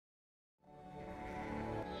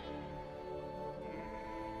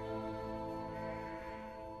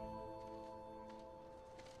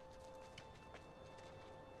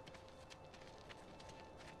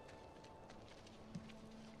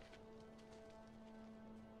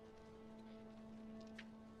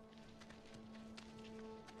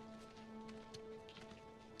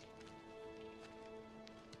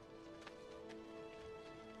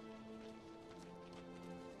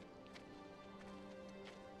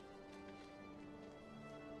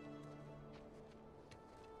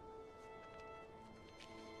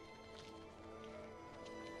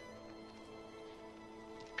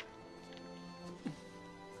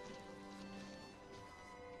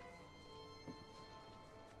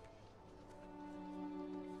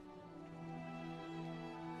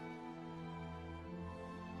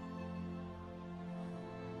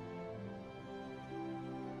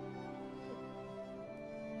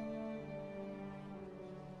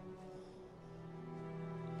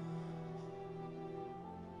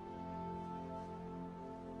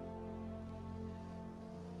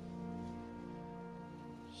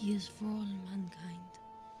He is for all mankind.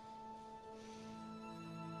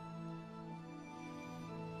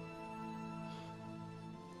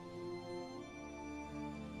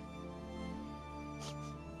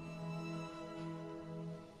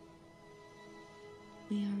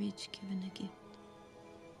 We are each given a gift.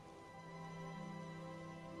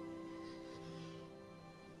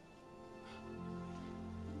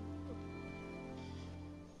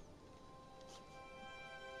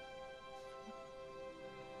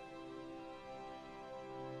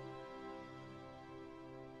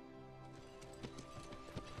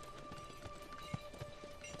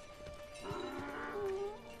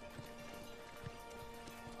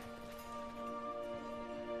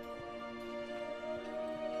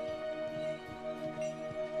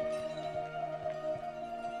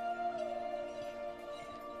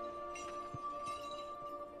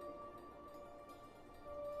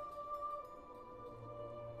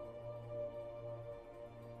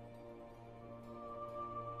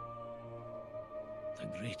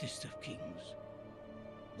 The greatest of kings,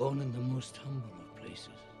 born in the most humble of places.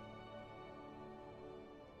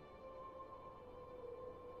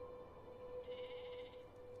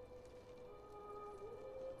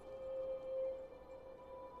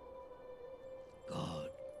 God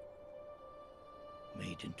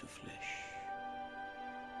made into flesh.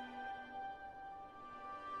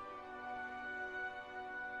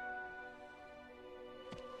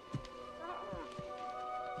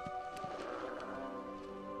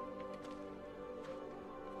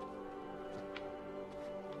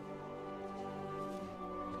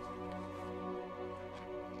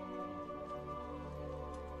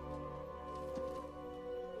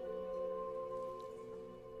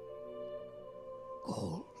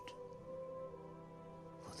 Gold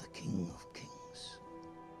for the King of Kings.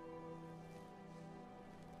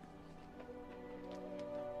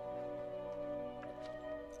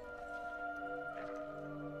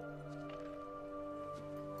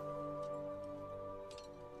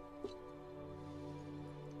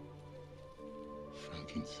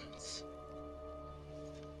 Frankincense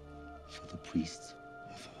for the priests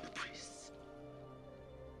of all priests.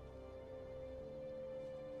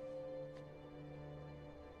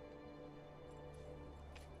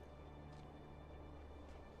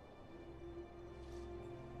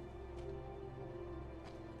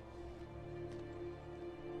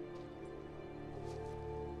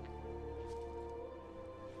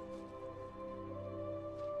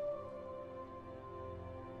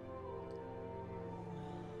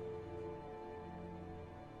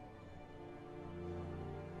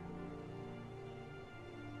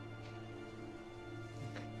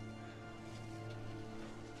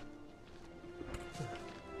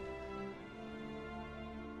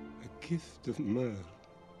 A gift of myrrh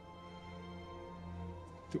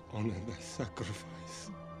to honor thy sacrifice.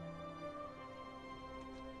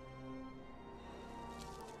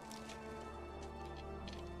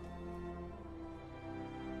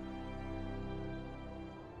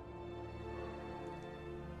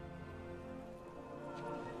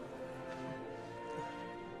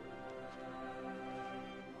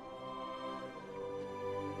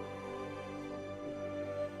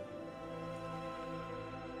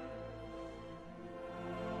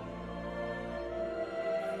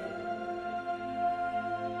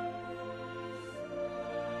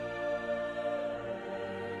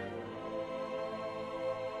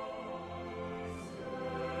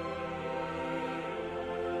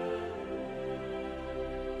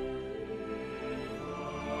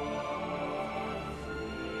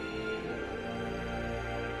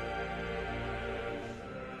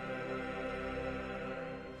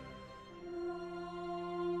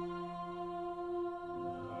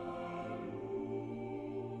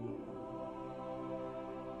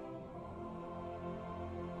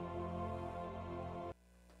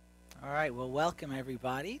 All right, well, welcome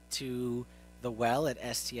everybody to the Well at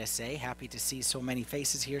STSA. Happy to see so many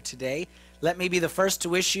faces here today. Let me be the first to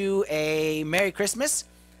wish you a Merry Christmas.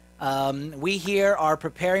 We here are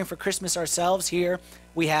preparing for Christmas ourselves here.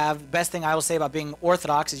 We have, best thing I will say about being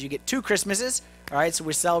Orthodox is you get 2 Christmases. All right, so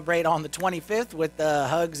we celebrate on the 25th with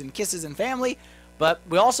hugs and kisses and family, but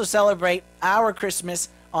we also celebrate our Christmas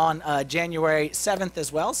on January 7th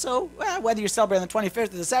as well. So whether you celebrate on the 25th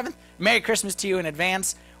or the 7th, Merry Christmas to you in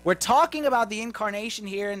advance. We're talking about the incarnation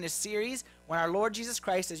here in this series when our Lord Jesus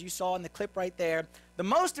Christ, as you saw in the clip right there, the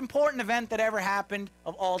most important event that ever happened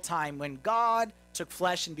of all time, when God took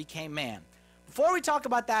flesh and became man. Before we talk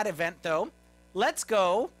about that event, though, let's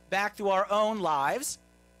go back to our own lives.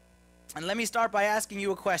 And let me start by asking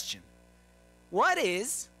you a question. What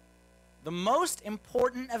is the most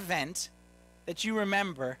important event that you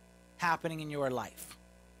remember happening in your life?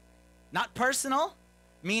 Not personal,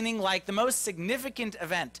 meaning like the most significant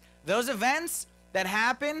event. Those events that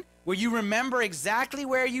happen where you remember exactly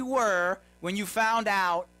where you were when you found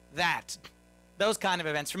out that. Those kind of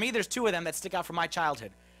events. For me, there's two of them that stick out from my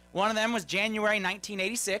childhood. One of them was January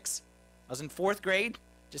 1986. I was in 4th grade,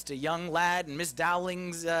 just a young lad in Miss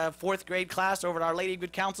Dowling's 4th grade class over at Our Lady of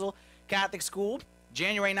Good Counsel Catholic School.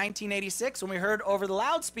 January 1986, when we heard over the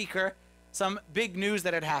loudspeaker some big news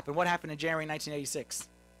that had happened. What happened in January 1986?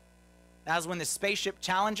 That was when the spaceship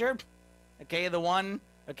Challenger, okay, the one,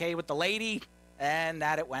 okay, with the lady, and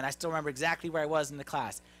that it went. I still remember exactly where I was in the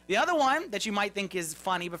class. The other one that you might think is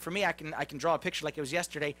funny, but for me, I can draw a picture like it was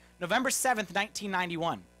yesterday. November 7th,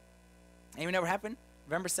 1991. Anyone know what happened?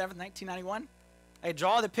 November 7th, 1991? I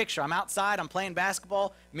draw the picture. I'm outside. I'm playing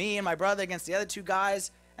basketball. Me and my brother against the other two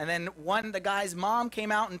guys. And then the guy's mom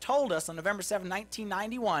came out and told us on November 7th,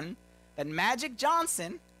 1991, that Magic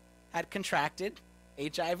Johnson had contracted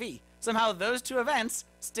HIV. Somehow those two events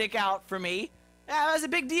stick out for me. Yeah, it was a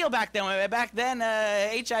big deal back then. Back then,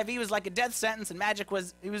 HIV was like a death sentence, and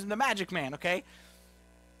he was the Magic Man, okay?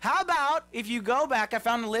 How about if you go back, I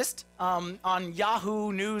found a list on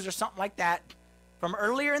Yahoo News or something like that, from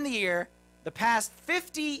earlier in the year, the past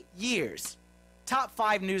 50 years, top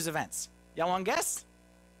 5 news events. Y'all want to guess?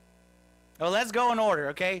 Well, let's go in order,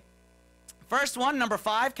 okay? First one, number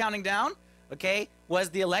 5, counting down, okay, was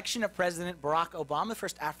the election of President Barack Obama, the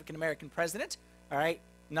first African-American president. All right,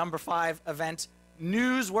 number 5 event,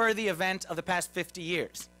 newsworthy event of the past 50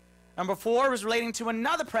 years. Number 4 was relating to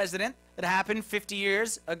another president that happened 50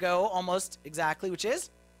 years ago, almost exactly, which is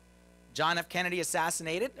John F. Kennedy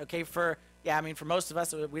assassinated. Okay, for most of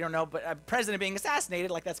us, we don't know, but a president being assassinated,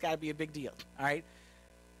 like that's got to be a big deal. All right.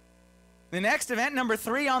 The next event, number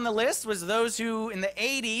 3 on the list, was those who, in the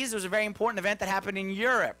 80s, there was a very important event that happened in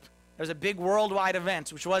Europe. There was a big worldwide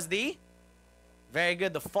event, which was very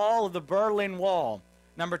good, the fall of the Berlin Wall.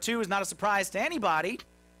 Number 2 is not a surprise to anybody,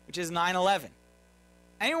 which is 9/11.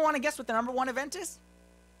 Anyone want to guess what the number 1 event is?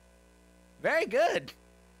 Very good.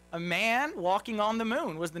 A man walking on the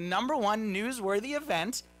moon was the number 1 newsworthy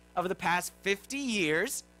event of the past 50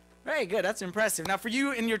 years. Very good. That's impressive. Now, for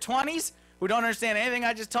you in your 20s who don't understand anything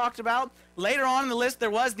I just talked about, later on in the list, there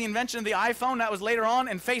was the invention of the iPhone. That was later on,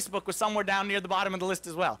 and Facebook was somewhere down near the bottom of the list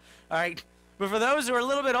as well. All right. But for those who are a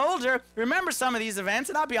little bit older, remember some of these events.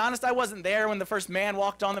 And I'll be honest, I wasn't there when the first man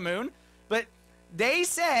walked on the moon. But they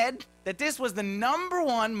said that this was the number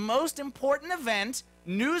 1 most important event,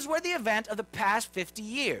 newsworthy event of the past 50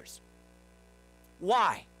 years.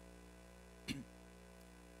 Why?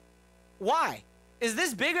 Why? Is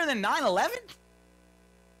this bigger than 9/11?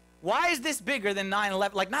 Why is this bigger than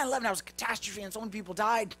 9/11? Like 9/11, that was a catastrophe and so many people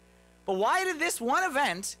died. But why did this one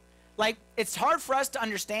event, like, it's hard for us to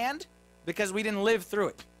understand because we didn't live through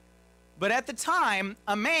it. But at the time,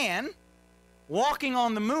 a man walking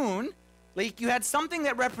on the moon, like, you had something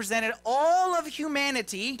that represented all of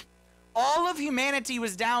humanity. All of humanity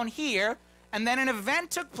was down here, and then an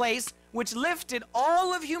event took place which lifted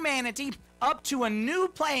all of humanity up to a new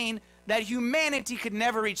plane that humanity could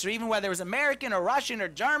never reach. So even whether it was American or Russian or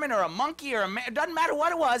German or a monkey or it doesn't matter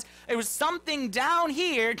what it was something down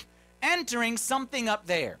here entering something up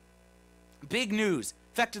there. Big news.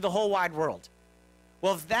 Affected the whole wide world.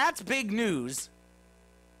 Well, if that's big news,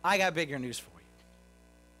 I got bigger news for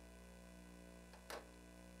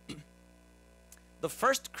you. The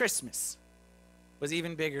first Christmas was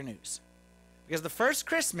even bigger news. Because the first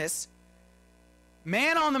Christmas,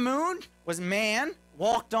 man on the moon was man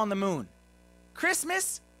walked on the moon.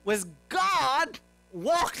 Christmas was God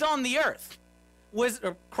walked on the earth.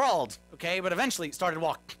 Or crawled, okay, but eventually started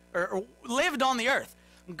walking, or lived on the earth.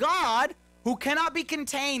 God, who cannot be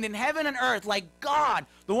contained in heaven and earth, like God,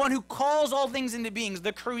 the one who calls all things into beings,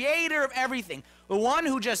 the creator of everything, the one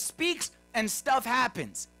who just speaks and stuff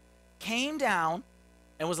happens, came down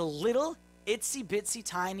and was a little itsy bitsy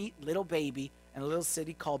tiny little baby in a little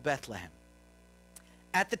city called Bethlehem.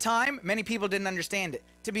 At the time, many people didn't understand it.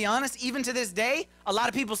 To be honest, even to this day, a lot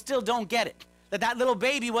of people still don't get it. That little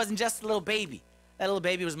baby wasn't just a little baby. That little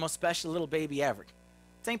baby was the most special little baby ever.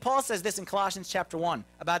 St. Paul says this in Colossians chapter 1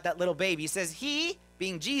 about that little baby. He says, he,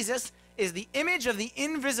 being Jesus, is the image of the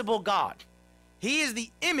invisible God. He is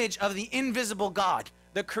the image of the invisible God.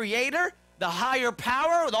 The creator, the higher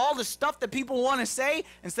power, with all the stuff that people want to say,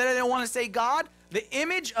 instead of they want to say God, the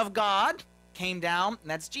image of God came down,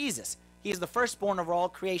 and that's Jesus. He is the firstborn of all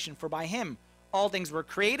creation, for by him all things were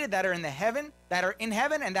created that are in heaven,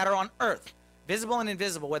 and that are on earth, visible and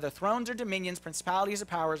invisible, whether thrones or dominions, principalities or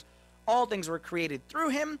powers, all things were created through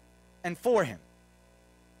him and for him.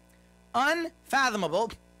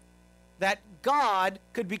 Unfathomable that God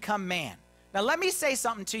could become man. Now, let me say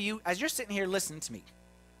something to you as you're sitting here listening to me.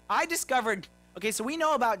 I discovered, okay, so we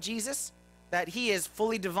know about Jesus that he is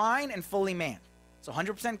fully divine and fully man. So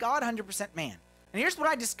 100% God, 100% man. And here's what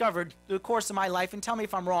I discovered through the course of my life, and tell me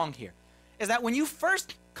if I'm wrong here, is that when you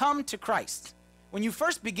first come to Christ, when you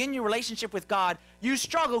first begin your relationship with God, you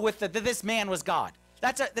struggle with that this man was God.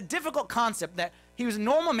 That's the difficult concept, that he was a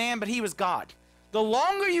normal man, but he was God. The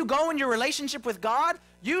longer you go in your relationship with God,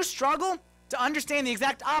 you struggle to understand the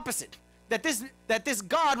exact opposite, that this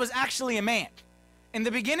God was actually a man. In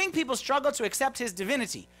the beginning, people struggle to accept his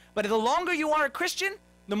divinity, but the longer you are a Christian,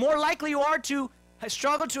 the more likely you are to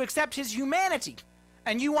struggle to accept his humanity.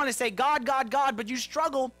 And you want to say God, God, God, but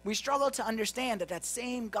we struggle to understand that that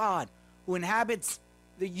same God who inhabits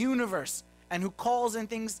the universe and who calls in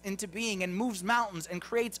things into being and moves mountains and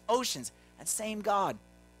creates oceans, that same God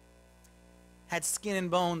had skin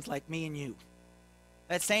and bones like me and you.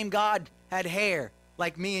 That same God had hair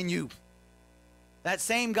like me and you. That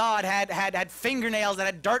same God had fingernails that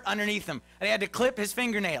had dirt underneath them, and he had to clip his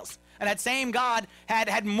fingernails. And that same God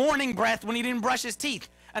had morning breath when he didn't brush his teeth.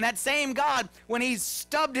 And that same God, when he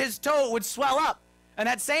stubbed his toe, it would swell up. And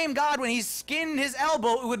that same God, when he skinned his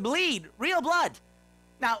elbow, it would bleed, real blood.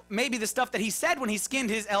 Now, maybe the stuff that he said when he skinned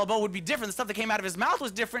his elbow would be different. The stuff that came out of his mouth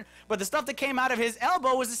was different, but the stuff that came out of his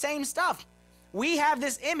elbow was the same stuff. We have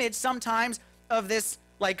this image sometimes of this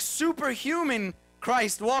like superhuman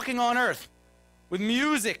Christ walking on earth with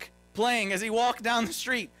music playing as he walked down the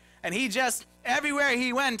street. And he just, everywhere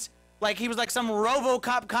he went, like he was like some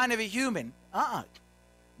RoboCop kind of a human.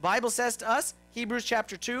 Bible says to us, Hebrews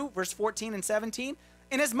chapter 2, verse 14 and 17,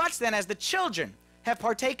 inasmuch then as the children have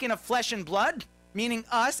partaken of flesh and blood, meaning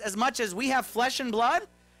us, as much as we have flesh and blood,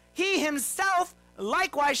 he himself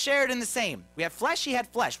likewise shared in the same. We have flesh, he had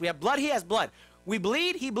flesh. We have blood, he has blood. We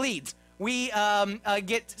bleed, he bleeds. We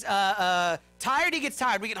get tired, he gets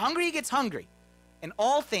tired. We get hungry, he gets hungry. In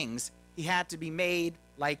all things, he had to be made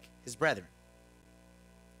like his brethren.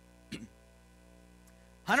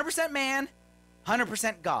 100% man,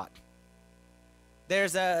 100% God.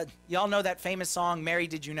 There's y'all know that famous song, Mary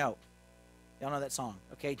Did You Know? Y'all know that song,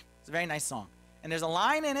 okay? It's a very nice song. And there's a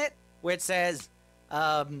line in it where it says,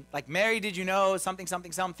 like, Mary, did you know something,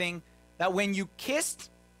 something, something, that when you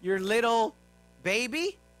kissed your little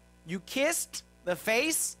baby, you kissed the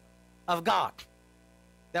face of God.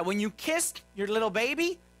 That when you kissed your little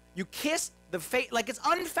baby, you kissed the face, like it's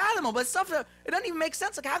unfathomable, but stuff that, it doesn't even make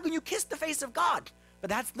sense. Like, how can you kiss the face of God? But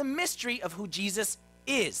that's the mystery of who Jesus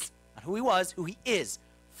is. Not who he was, who he is.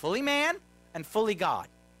 Fully man and fully God.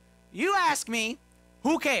 You ask me,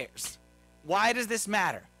 who cares? Why does this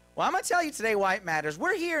matter? Well, I'm going to tell you today why it matters.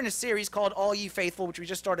 We're here in a series called All Ye Faithful, which we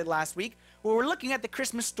just started last week, where we're looking at the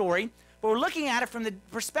Christmas story, but we're looking at it from the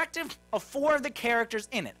perspective of 4 of the characters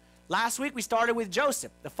in it. Last week, we started with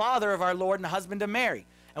Joseph, the father of our Lord and the husband of Mary.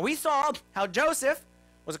 And we saw how Joseph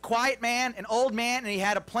was a quiet man, an old man, and he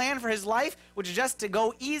had a plan for his life, which is just to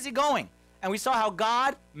go easygoing. And we saw how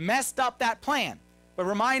God messed up that plan. But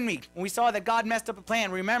remind me, when we saw that God messed up a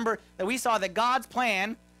plan, remember that we saw that God's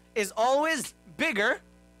plan is always bigger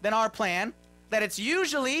than our plan, that it's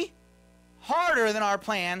usually harder than our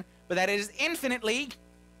plan, but that it is infinitely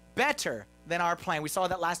better than our plan. We saw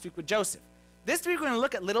that last week with Joseph. This week we're going to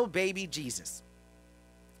look at little baby Jesus,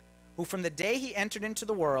 who from the day he entered into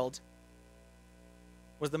the world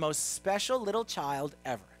was the most special little child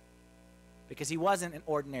ever, because he wasn't an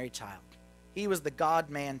ordinary child. He was the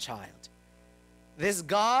God-man child. This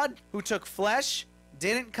God who took flesh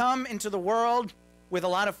didn't come into the world with a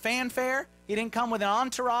lot of fanfare. He didn't come with an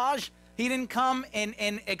entourage. He didn't come in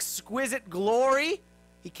exquisite glory.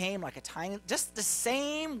 He came like a tiny, just the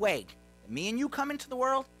same way that me and you come into the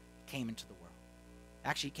world, he came into the world.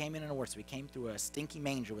 Actually, he came in a worse. So he came through a stinky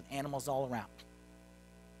manger with animals all around.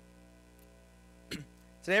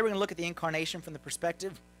 Today we're going to look at the incarnation from the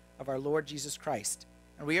perspective of our Lord Jesus Christ.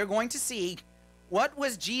 And we are going to see what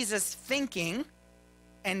was Jesus thinking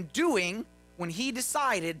and doing when he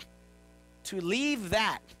decided to leave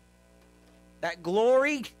that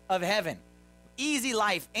glory of heaven, easy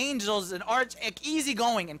life, angels and easy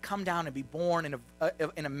going, and come down and be born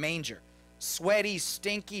in a manger. Sweaty,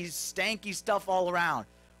 stinky, stanky stuff all around.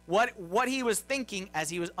 What he was thinking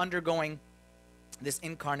as he was undergoing this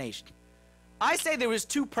incarnation. I say there was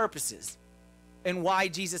 2 purposes in why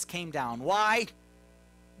Jesus came down. Why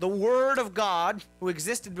the Word of God, who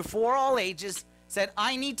existed before all ages, said,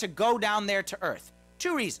 I need to go down there to earth.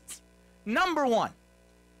 2 reasons. Number 1,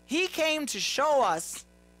 he came to show us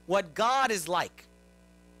what God is like.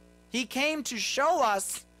 He came to show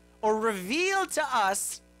us or reveal to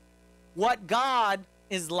us what God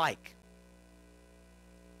is like.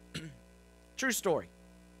 True story.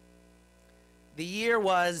 The year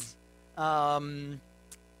was, I don't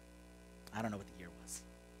know what the year was.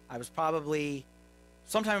 I was probably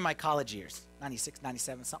sometime in my college years, 96,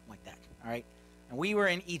 97, something like that, all right? And we were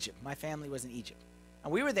in Egypt. My family was in Egypt.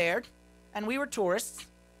 And we were there, and we were tourists,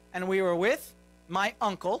 and we were with my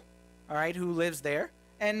uncle, all right, who lives there.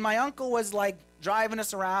 And my uncle was, like, driving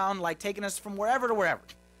us around, like, taking us from wherever to wherever.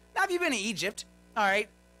 Now, if you've been to Egypt, all right,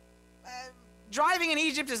 driving in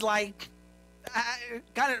Egypt is like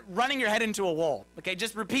kind of running your head into a wall, okay,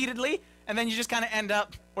 just repeatedly, and then you just kind of end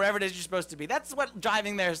up wherever it is you're supposed to be. That's what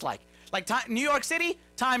driving there is like. Like New York City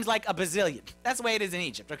times like a bazillion. That's the way it is in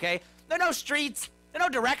Egypt, okay? There are no streets. There are no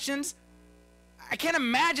directions. I can't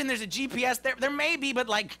imagine there's a GPS there. There may be, but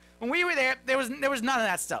like when we were there, there was none of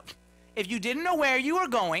that stuff. If you didn't know where you were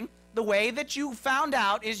going, the way that you found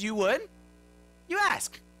out is you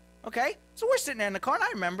ask, okay? So we're sitting there in the car, and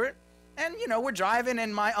I remember it. And, you know, we're driving,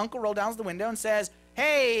 and my uncle rolled down the window and says,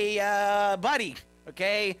 hey, buddy,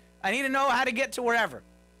 okay, I need to know how to get to wherever.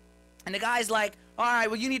 And the guy's like, all right,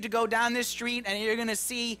 well, you need to go down this street, and you're going to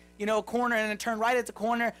see, you know, a corner, and then turn right at the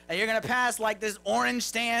corner, and you're going to pass, like, this orange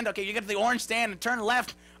stand. Okay, you get to the orange stand and turn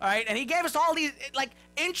left, all right? And he gave us all these, like,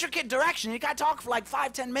 intricate directions. You got to talk for, like,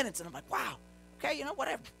 5-10 minutes, and I'm like, wow, okay, you know,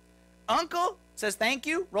 whatever. Uncle says thank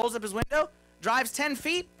you, rolls up his window, drives 10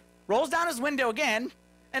 feet, rolls down his window again,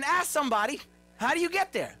 and asks somebody, how do you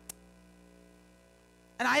get there?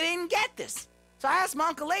 And I didn't get this. So I asked my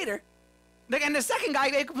uncle later, and the second guy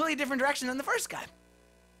gave a completely different direction than the first guy.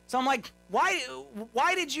 So I'm like,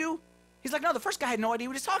 why did you? He's like, no, the first guy had no idea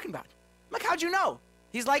what he's talking about. I'm like, how'd you know?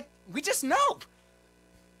 He's like, we just know.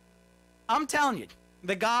 I'm telling you,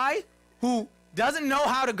 the guy who doesn't know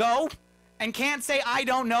how to go and can't say, I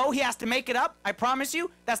don't know, he has to make it up, I promise you,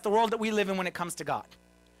 that's the world that we live in when it comes to God.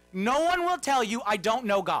 No one will tell you, I don't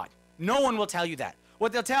know God. No one will tell you that.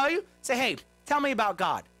 What they'll tell you, say, hey, tell me about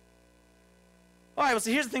God. All right, well,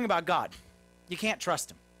 so here's the thing about God. You can't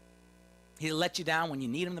trust him. He'll let you down when you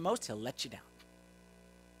need him the most. He'll let you down.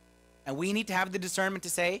 And we need to have the discernment to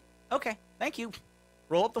say, okay, thank you.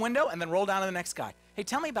 Roll up the window and then roll down to the next guy. Hey,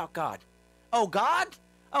 tell me about God. Oh, God?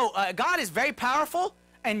 Oh, God is very powerful,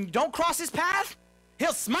 and don't cross his path. He'll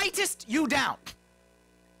smitest you down.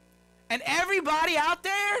 And everybody out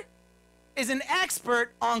there is an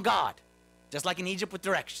expert on God, just like in Egypt with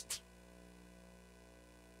directions.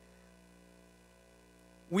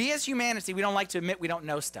 We as humanity, we don't like to admit we don't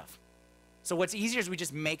know stuff. So what's easier is we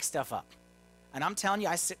just make stuff up. And I'm telling you,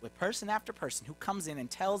 I sit with person after person who comes in and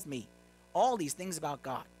tells me all these things about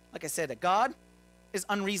God. Like I said, that God is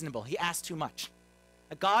unreasonable. He asks too much.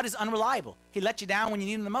 That God is unreliable. He lets you down when you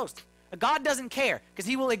need him the most. That God doesn't care because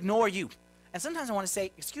he will ignore you. And sometimes I want to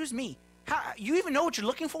say, excuse me, you even know what you're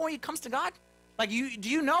looking for when it comes to God? Like, do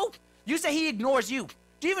you know? You say he ignores you.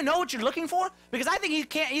 Do you even know what you're looking for? Because I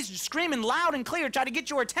think he's screaming loud and clear, trying to get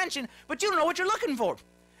your attention, but you don't know what you're looking for.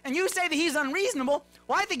 And you say that he's unreasonable.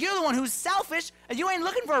 Well, I think you're the one who's selfish, and you ain't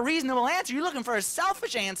looking for a reasonable answer. You're looking for a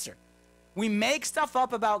selfish answer. We make stuff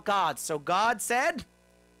up about God. So God said,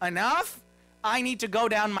 enough. I need to go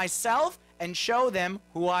down myself and show them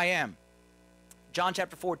who I am. John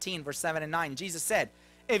chapter 14, verse 7 and 9, Jesus said,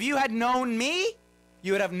 if you had known me,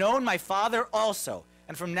 you would have known my Father also.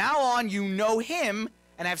 And from now on, you know him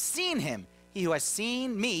and have seen him. He who has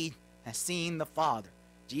seen me has seen the Father.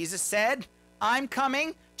 Jesus said, I'm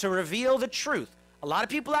coming to reveal the truth. A lot of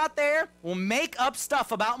people out there will make up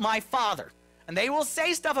stuff about my Father, and they will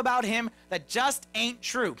say stuff about him that just ain't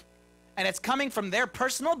true. And it's coming from their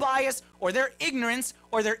personal bias or their ignorance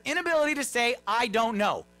or their inability to say, I don't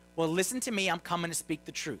know. Well, listen to me. I'm coming to speak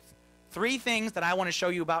the truth. 3 things that I want to show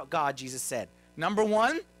you about God, Jesus said. Number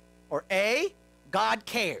 1, or A, God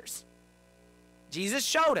cares. Jesus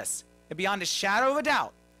showed us, beyond a shadow of a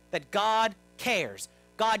doubt, that God cares.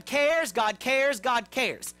 God cares, God cares, God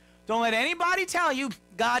cares. Don't let anybody tell you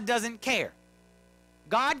God doesn't care.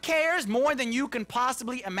 God cares more than you can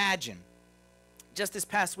possibly imagine. Just this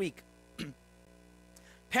past week,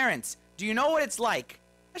 parents, do you know what it's like?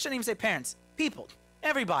 I shouldn't even say parents, people,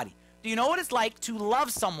 everybody. Do you know what it's like to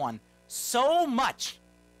love someone so much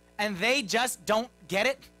and they just don't get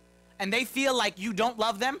it? And they feel like you don't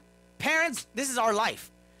love them? Parents, this is our life.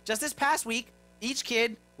 Just this past week, each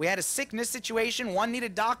kid, we had a sickness situation. One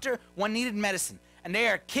needed doctor, one needed medicine. And they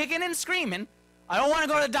are kicking and screaming, I don't want to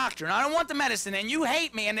go to the doctor, and I don't want the medicine, and you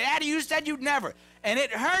hate me, and Daddy, you said you'd never. And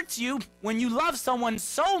it hurts you when you love someone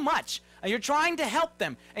so much, and you're trying to help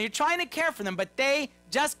them, and you're trying to care for them, but they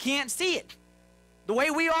just can't see it. The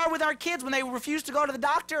way we are with our kids when they refuse to go to the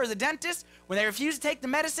doctor or the dentist, when they refuse to take the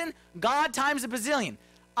medicine, God times a bazillion.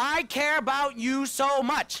 I care about you so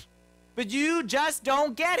much, but you just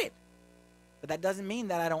don't get it. But that doesn't mean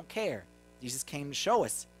that I don't care. Jesus came to show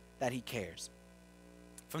us that he cares.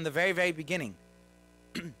 From the very, very beginning,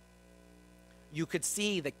 you could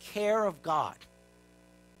see the care of God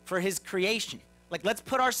for his creation. Like, let's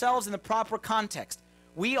put ourselves in the proper context.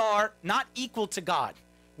 We are not equal to God.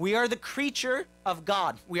 We are the creature of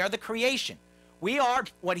God. We are the creation. We are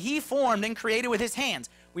what he formed and created with his hands.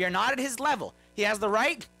 We are not at his level. He has the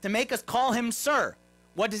right to make us call him sir.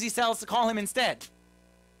 What does he tell us to call him instead?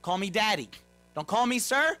 Call me daddy. Don't call me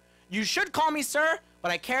sir. You should call me sir,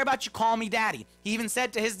 but I care about you, call me daddy. He even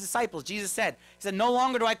said to his disciples, Jesus said, he said, no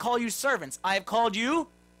longer do I call you servants. I have called you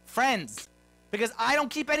friends, because I don't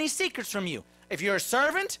keep any secrets from you. If you're a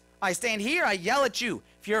servant, I stand here, I yell at you.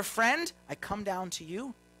 If you're a friend, I come down to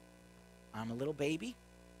you. I'm a little baby.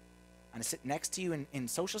 I sit next to you in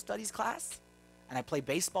social studies class, and I play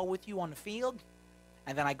baseball with you on the field,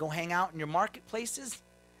 and then I go hang out in your marketplaces,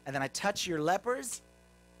 and then I touch your lepers,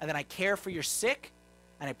 and then I care for your sick,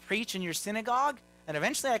 and I preach in your synagogue, and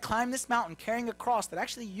eventually I climb this mountain carrying a cross that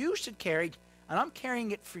actually you should carry, and I'm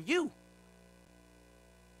carrying it for you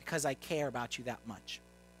because I care about you that much.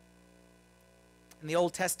 In the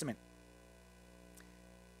Old Testament,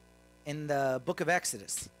 in the book of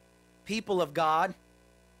Exodus, people of God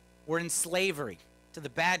were in slavery to the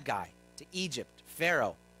bad guy, to Egypt,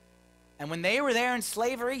 Pharaoh. And when they were there in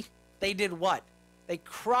slavery, they did what? They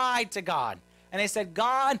cried to God, and they said,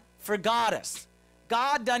 God forgot us.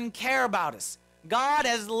 God doesn't care about us. God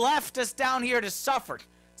has left us down here to suffer.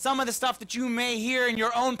 Some of the stuff that you may hear in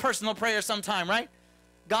your own personal prayer sometime, right?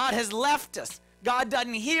 God has left us. God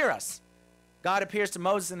doesn't hear us. God appears to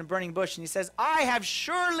Moses in a burning bush, and he says, I have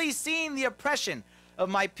surely seen the oppression of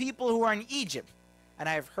my people who are in Egypt, and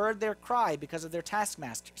I have heard their cry because of their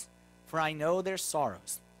taskmasters, for I know their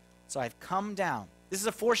sorrows. So I've come down. This is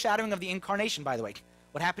a foreshadowing of the incarnation, by the way.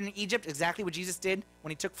 What happened in Egypt, exactly what Jesus did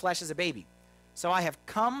when he took flesh as a baby. So I have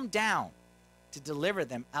come down to deliver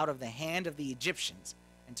them out of the hand of the Egyptians,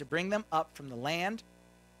 and to bring them up from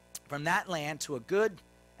that land to a good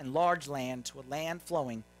and large land, to a land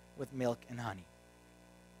flowing with milk and honey.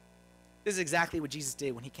 This is exactly what Jesus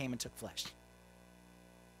did when he came and took flesh.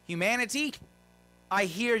 Humanity, I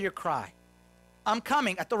hear your cry. I'm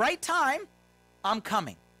coming. At the right time, I'm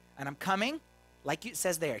coming. And I'm coming, like it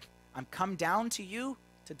says there, I'm come down to you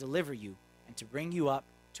to deliver you and to bring you up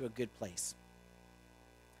to a good place.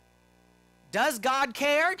 Does God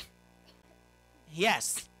care?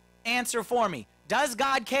 Yes. Answer for me. Does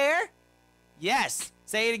God care? Yes.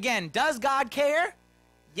 Say it again. Does God care?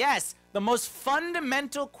 Yes. The most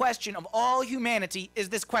fundamental question of all humanity is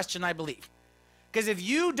this question, I believe. Because if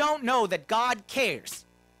you don't know that God cares,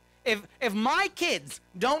 if my kids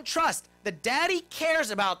don't trust that daddy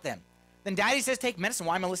cares about them, then daddy says take medicine,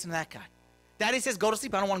 why am I listening to that guy? Daddy says go to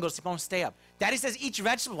sleep, I don't want to go to sleep, I want to stay up. Daddy says eat your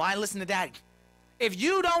vegetables, why listen to daddy? If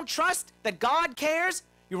you don't trust that God cares,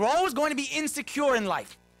 you're always going to be insecure in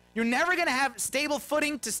life. You're never going to have stable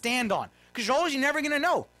footing to stand on, because you're never going to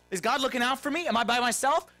know. Is God looking out for me? Am I by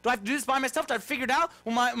myself? Do I have to do this by myself? Do I have to figure it out?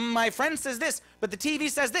 Well, my friend says this, but the TV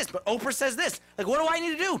says this, but Oprah says this. Like, what do I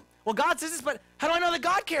need to do? Well, God says this, but how do I know that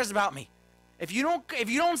God cares about me? If you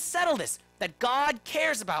don't settle this, that God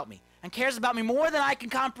cares about me and cares about me more than I can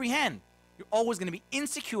comprehend, you're always going to be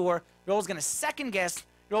insecure. You're always going to second guess.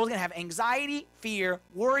 You're always going to have anxiety, fear,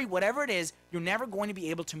 worry, whatever it is. You're never going to be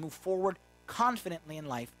able to move forward confidently in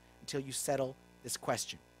life until you settle this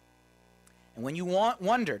question. And when you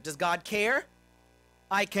wonder, does God care?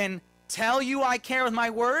 I can tell you I care with my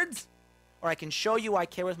words, or I can show you I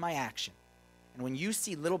care with my action. And when you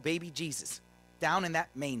see little baby Jesus down in that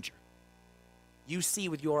manger, you see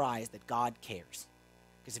with your eyes that God cares.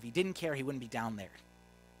 Because if he didn't care, he wouldn't be down there.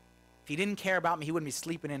 If he didn't care about me, he wouldn't be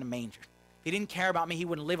sleeping in a manger. If he didn't care about me, he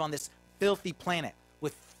wouldn't live on this filthy planet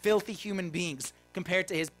with filthy human beings compared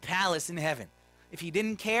to his palace in heaven. If he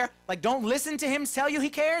didn't care, like, don't listen to him tell you he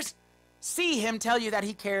cares. See him tell you that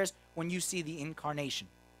he cares when you see the incarnation.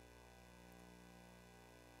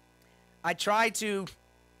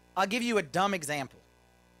 I'll give you a dumb example.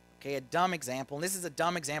 Okay, a dumb example. And this is a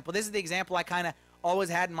dumb example. This is the example I kind of always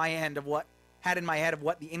had in my head of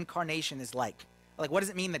what the incarnation is like. Like, what does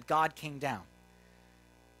it mean that God came down?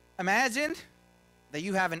 Imagine that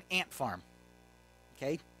you have an ant farm.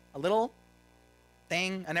 Okay, a little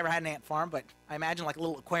thing. I never had an ant farm, but I imagine like a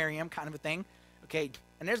little aquarium kind of a thing. Okay,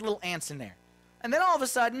 and there's little ants in there. And then all of a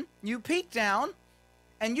sudden, you peek down,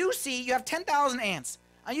 and you have 10,000 ants.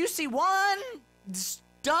 And you see one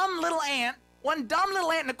dumb little ant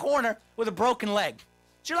in the corner with a broken leg.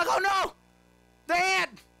 So you're like, oh no, the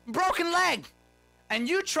ant, broken leg. And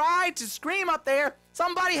you try to scream up there,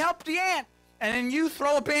 somebody help the ant. And then you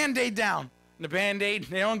throw a Band-Aid down. And the Band-Aid,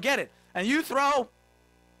 they don't get it. And you throw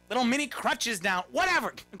little mini crutches down,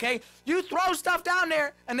 whatever, okay? You throw stuff down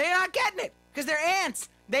there, and they're not getting it, because they're ants.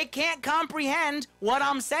 They can't comprehend what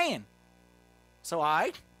I'm saying. So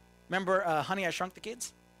I remember Honey, I Shrunk the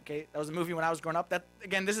Kids. Okay, that was a movie when I was growing up. That,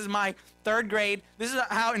 again, this is my 3rd grade. This is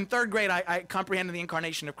how in 3rd grade I comprehended the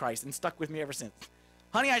incarnation of Christ, and stuck with me ever since.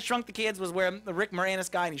 Honey, I Shrunk the Kids was where the Rick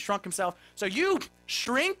Moranis guy, and he shrunk himself. So you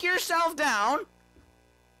shrink yourself down,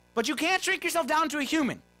 but you can't shrink yourself down to a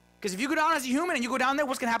human. Because if you go down as a human and you go down there,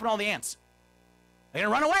 what's going to happen to all the ants? They're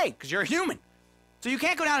going to run away because you're a human. So you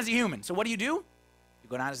can't go down as a human. So what do? You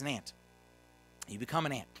go down as an ant. You become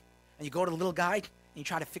an ant. And you go to the little guy and you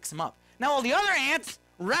try to fix him up. Now all the other ants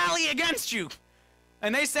rally against you.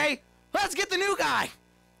 And they say, let's get the new guy.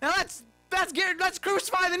 Now let's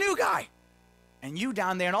crucify the new guy. And you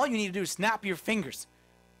down there, and all you need to do is snap your fingers.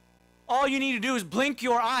 All you need to do is blink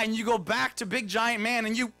your eye, and you go back to Big Giant Man,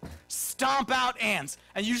 and you stomp out ants.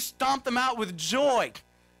 And you stomp them out with joy.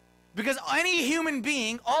 Because any human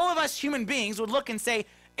being, all of us human beings would look and say,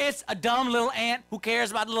 it's a dumb little ant. Who cares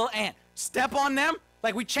about the little ant? Step on them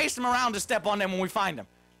like we chase them around to step on them when we find them.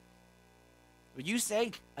 But you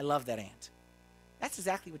say, I love that ant. That's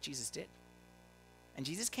exactly what Jesus did. And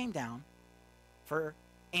Jesus came down for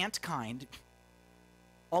ant-kind.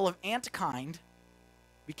 All of ant-kind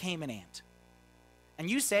became an ant. And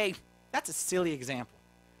you say, that's a silly example.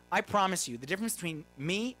 I promise you, the difference between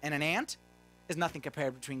me and an ant is nothing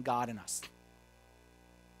compared between God and us.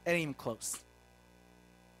 It ain't even close.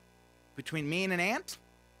 Between me and an ant,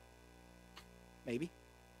 maybe.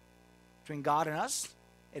 Between God and us,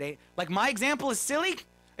 it ain't. Like my example is silly.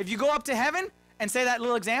 If you go up to heaven and say that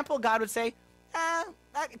little example, God would say,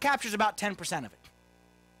 that captures about 10% of it.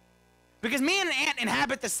 Because me and an ant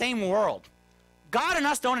inhabit the same world. God and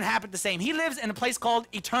us don't inhabit the same. He lives in a place called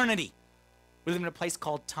eternity. We live in a place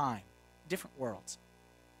called time. Different worlds.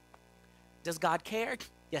 Does God care?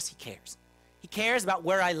 Yes, he cares. He cares about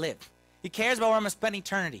where I live. He cares about where I'm going to spend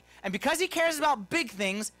eternity. And because he cares about big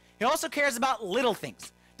things, he also cares about little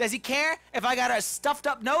things. Does he care if I got a stuffed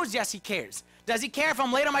up nose? Yes, he cares. Does he care if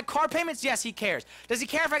I'm late on my car payments? Yes, he cares. Does he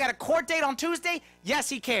care if I got a court date on Tuesday? Yes,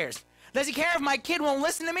 he cares. Does he care if my kid won't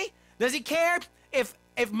listen to me? Does he care if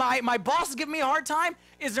my boss is giving me a hard time?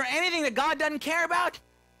 Is there anything that God doesn't care about?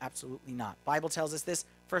 Absolutely not. Bible tells us this.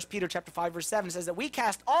 1 Peter chapter 5, verse 7 says that we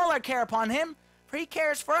cast all our care upon him, for he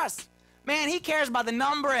cares for us. Man, he cares about the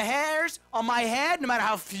number of hairs on my head, no matter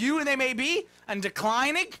how few they may be, and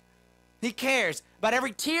declining. He cares about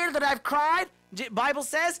every tear that I've cried. Bible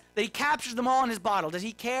says that he captures them all in his bottle. Does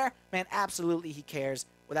he care? Man, absolutely he cares.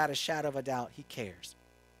 Without a shadow of a doubt, he cares.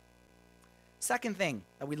 Second thing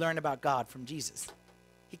that we learn about God from Jesus.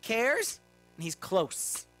 He cares, and he's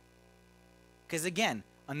close. Because again,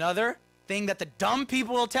 another thing that the dumb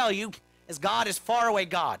people will tell you is God is far away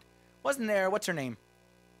God. Wasn't there, what's her name?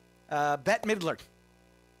 Bette Midler.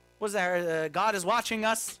 Was there, God is watching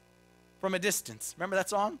us from a distance. Remember that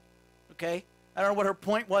song? Okay. I don't know what her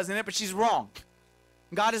point was in it, but she's wrong.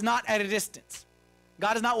 God is not at a distance.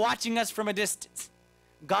 God is not watching us from a distance.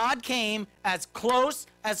 God came as close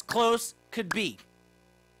could be.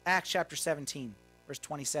 Acts chapter 17, verse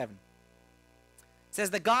 27. It says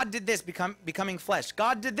that God did this, becoming flesh.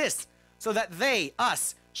 God did this so that they,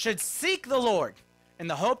 us, should seek the Lord in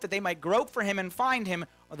the hope that they might grope for him and find him,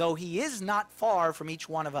 although he is not far from each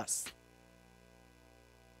one of us.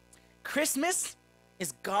 Christmas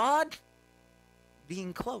is God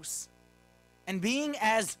being close and being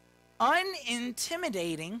as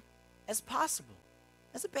unintimidating as possible,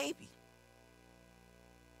 as a baby.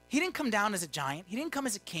 He didn't come down as a giant. He didn't come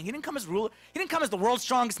as a king. He didn't come as ruler. He didn't come as the world's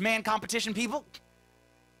strongest man competition people.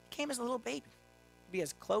 He came as a little baby to be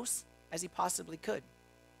as close as he possibly could.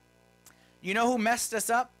 You know who messed us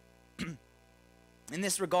up in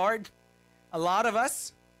this regard? A lot of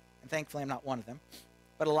us, and thankfully I'm not one of them,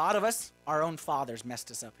 but a lot of us, our own fathers messed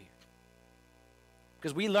us up here.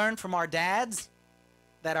 Because we learned from our dads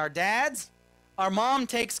that our mom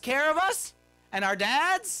takes care of us, and our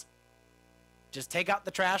dads just take out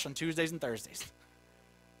the trash on Tuesdays and Thursdays.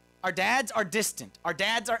 Our dads are distant. Our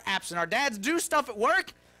dads are absent. Our dads do stuff at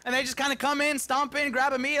work, and they just kind of come in, stomp in,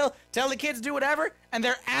 grab a meal, tell the kids to do whatever, and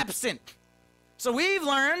they're absent. So we've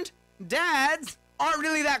learned dads aren't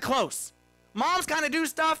really that close. Moms kind of do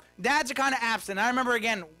stuff. Dads are kind of absent. I remember,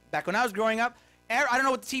 again, back when I was growing up, I don't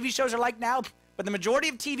know what the TV shows are like now, but the majority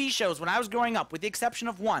of TV shows when I was growing up, with the exception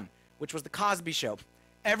of one, which was The Cosby Show,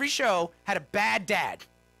 every show had a bad dad.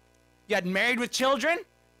 You had Married with Children,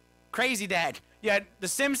 crazy dad. You had The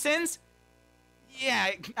Simpsons.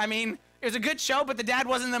 Yeah, I mean, it was a good show, but the dad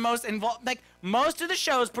wasn't the most involved. Like, most of the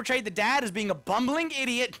shows portrayed the dad as being a bumbling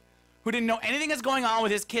idiot who didn't know anything that's going on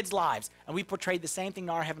with his kids' lives. And we portrayed the same thing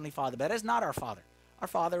to our Heavenly Father. But that is not our Father. Our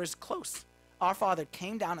Father is close. Our Father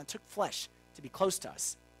came down and took flesh to be close to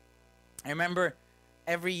us. I remember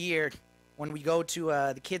every year when we go to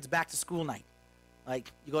the kids' back to school night.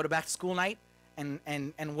 Like, you go to back to school night, and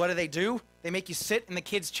what do? They make you sit in the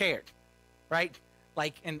kids' chair, right?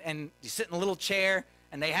 Like, and you sit in a little chair,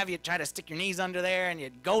 and they have you try to stick your knees under there, and you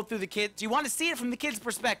go through the kids. You want to see it from the kids'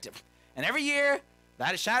 perspective. And every year,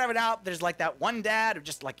 without a shadow of a doubt, there's like that one dad who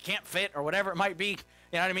just like can't fit or whatever it might be. You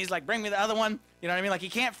know what I mean? He's like, bring me the other one. You know what I mean? Like, he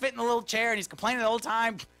can't fit in the little chair, and he's complaining the whole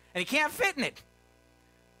time, and he can't fit in it.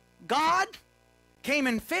 God came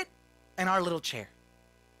and fit in our little chair.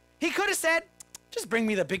 He could have said, just bring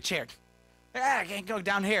me the big chair. I can't go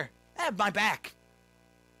down here. I have my back.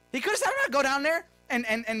 He could have said, I'm not go down there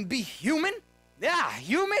and be human. Yeah,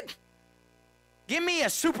 human. Give me a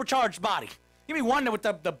supercharged body. Give me one with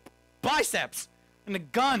the biceps and the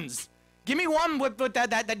guns. Give me one with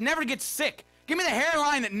that never gets sick. Give me the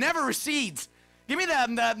hairline that never recedes. Give me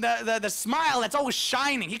the smile that's always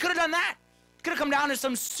shining. He could have done that. He could have come down as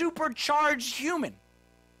some supercharged human.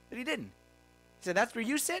 But he didn't. He said, that's where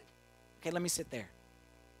you sit? Okay, let me sit there.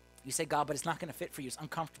 You say, God, but it's not going to fit for you. It's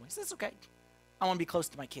uncomfortable. He says, it's okay. I want to be close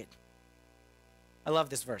to my kid. I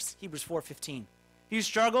love this verse, Hebrews 4:15. If you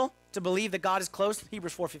struggle to believe that God is close,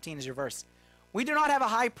 Hebrews 4:15 is your verse. We do not have a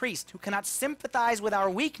high priest who cannot sympathize with our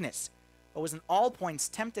weakness, but was in all points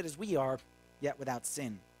tempted as we are, yet without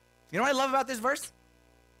sin. You know what I love about this verse?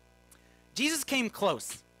 Jesus came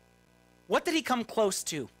close. What did he come close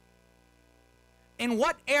to? In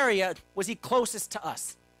what area was he closest to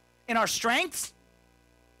us? In our strengths?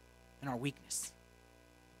 In our weakness.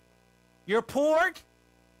 You're poor?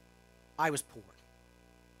 I was poor.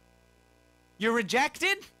 You're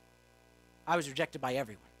rejected? I was rejected by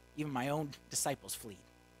everyone. Even my own disciples fled.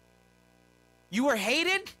 You were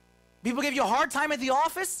hated? People gave you a hard time at the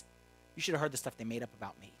office? You should have heard the stuff they made up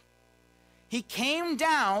about me. He came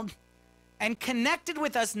down and connected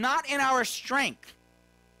with us not in our strength,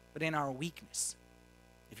 but in our weakness.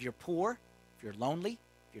 If you're poor, if you're lonely,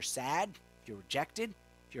 if you're sad, if you're rejected,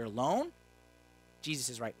 if you're alone, Jesus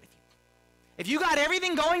is right with you. If you got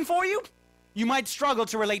everything going for you, you might struggle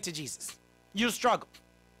to relate to Jesus. You'll struggle.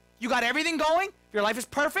 You got everything going, if your life is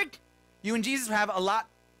perfect, you and Jesus have a lot,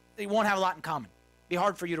 they won't have a lot in common. It'll be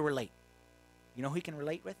hard for you to relate. You know who he can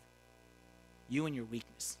relate with? You and your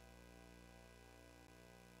weakness.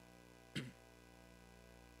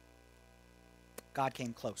 God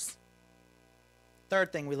came close.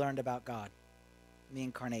 Third thing we learned about God in the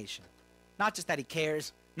incarnation. Not just that he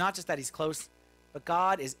cares, not just that he's close, but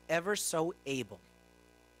God is ever so able.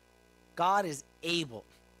 God is able.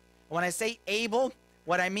 When I say able,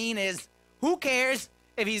 what I mean is, who cares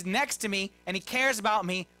if he's next to me and he cares about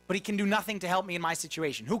me, but he can do nothing to help me in my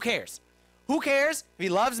situation? Who cares? Who cares if he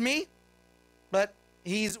loves me, but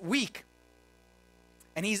he's weak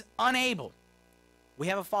and he's unable? We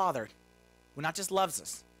have a Father who not just loves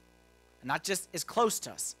us, and not just is close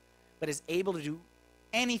to us, but is able to do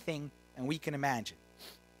anything and we can imagine.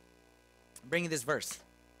 I'm bringing this verse.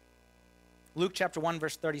 Luke chapter 1,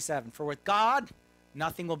 verse 37. For with God,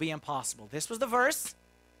 nothing will be impossible. This was the verse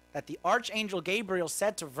that the archangel Gabriel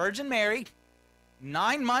said to Virgin Mary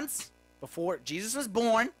 9 months before Jesus was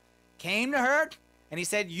born, came to her, and he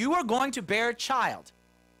said, you are going to bear a child.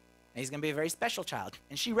 And he's going to be a very special child.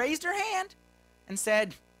 And she raised her hand and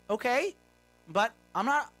said, okay, but I'm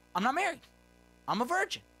not married. I'm a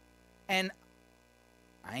virgin. And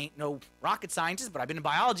I ain't no rocket scientist, but I've been in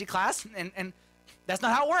biology class, and that's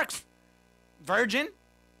not how it works. Virgin,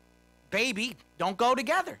 baby, don't go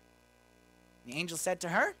together. The angel said to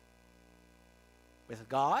her, with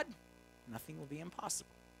God, nothing will be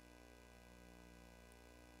impossible.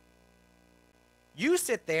 You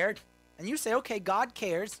sit there and you say, okay, God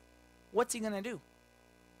cares. What's he going to do?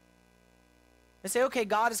 They say, okay,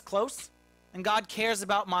 God is close and God cares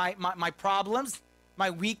about my problems, my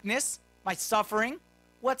weakness, my suffering.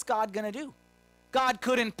 What's God going to do? God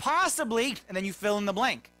couldn't possibly, and then you fill in the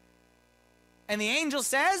blank. And the angel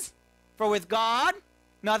says, for with God,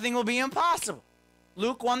 nothing will be impossible.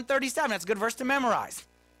 Luke 1:37, that's a good verse to memorize.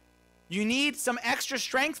 You need some extra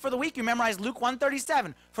strength for the week, you memorize Luke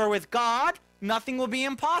 1:37. For with God, nothing will be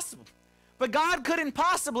impossible. But God couldn't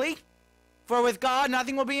possibly, for with God,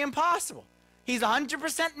 nothing will be impossible. He's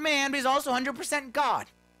 100% man, but he's also 100% God.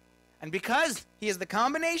 And because he is the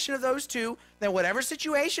combination of those two, then whatever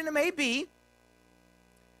situation it may be,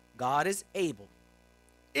 God is able.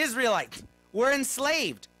 Israelites, we're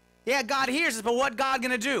enslaved. Yeah, God hears us, but what God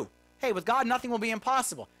gonna do? Hey, with God, nothing will be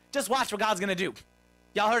impossible. Just watch what God's gonna do.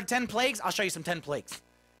 Y'all heard of 10 plagues? I'll show you some 10 plagues.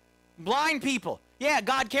 Blind people. Yeah,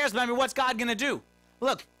 God cares about me. What's God going to do?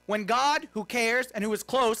 Look, when God, who cares and who is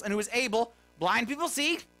close and who is able, blind people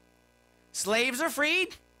see, slaves are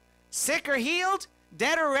freed, sick are healed,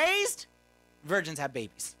 dead are raised, virgins have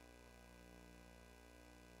babies.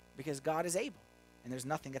 Because God is able, and there's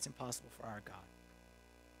nothing that's impossible for our God.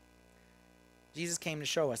 Jesus came to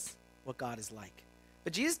show us what God is like.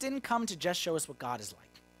 But Jesus didn't come to just show us what God is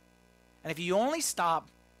like. And if you only stop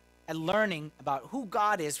at learning about who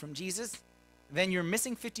God is from Jesus, then you're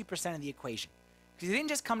missing 50% of the equation. Because he didn't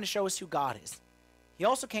just come to show us who God is. He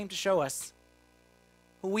also came to show us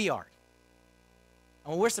who we are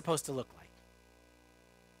and what we're supposed to look like.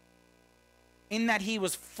 In that he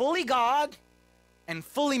was fully God and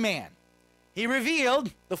fully man. He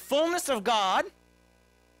revealed the fullness of God,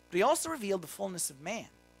 but he also revealed the fullness of man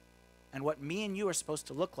and what me and you are supposed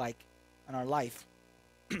to look like in our life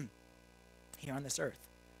here on this earth.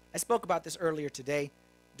 I spoke about this earlier today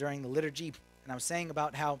during the liturgy, and I was saying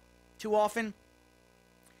about how too often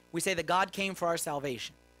we say that God came for our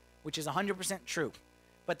salvation, which is 100% true.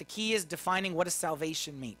 But the key is defining what does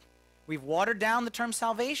salvation mean. We've watered down the term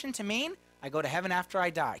salvation to mean I go to heaven after I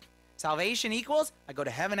die. Salvation equals I go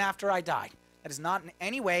to heaven after I die. That is not in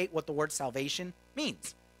any way what the word salvation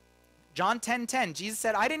means. John 10:10, Jesus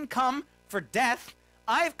said, I didn't come for death.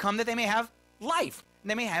 I have come that they may have life,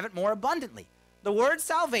 and they may have it more abundantly. The word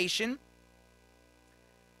salvation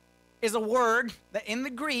is a word that in the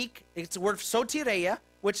Greek, it's the word soteria,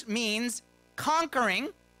 which means conquering,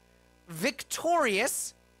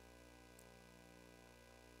 victorious,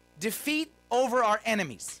 defeat over our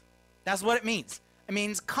enemies. That's what it means. It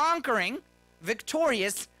means conquering,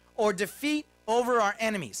 victorious, or defeat over our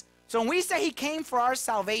enemies. So when we say he came for our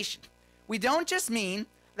salvation, we don't just mean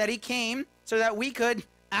that he came so that we could,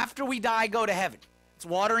 after we die, go to heaven. It's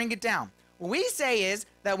watering it down. What we say is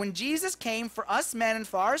that when Jesus came for us men and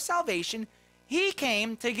for our salvation, he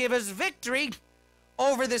came to give us victory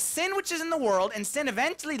over the sin which is in the world, and sin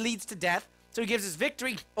eventually leads to death. So he gives us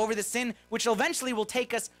victory over the sin which eventually will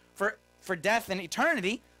take us for death and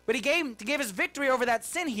eternity. But he came to give us victory over that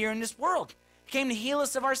sin here in this world. He came to heal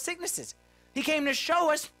us of our sicknesses. He came to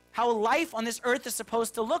show us how life on this earth is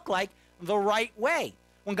supposed to look like the right way.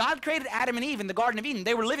 When God created Adam and Eve in the Garden of Eden,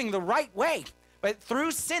 they were living the right way. But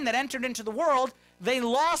through sin that entered into the world, they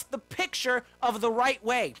lost the picture of the right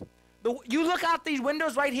way. You look out these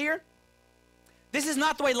windows right here. This is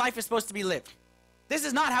not the way life is supposed to be lived. This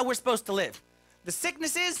is not how we're supposed to live. The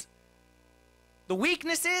sicknesses, the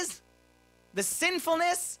weaknesses, the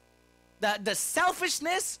sinfulness, the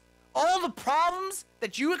selfishness, all the problems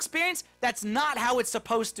that you experience, that's not how it's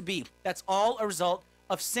supposed to be. That's all a result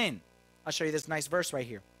of sin. I'll show you this nice verse right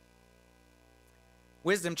here.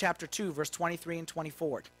 Wisdom chapter 2, verse 23 and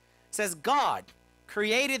 24. It says, God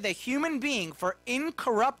created the human being for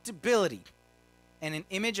incorruptibility and an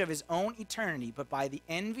image of his own eternity, but by the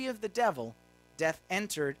envy of the devil, death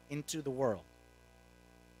entered into the world.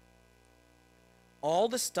 All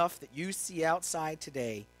the stuff that you see outside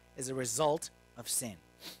today is a result of sin.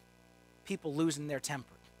 People losing their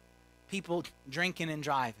temper. People drinking and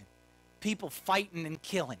driving. People fighting and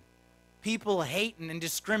killing. People hating and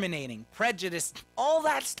discriminating. Prejudice. All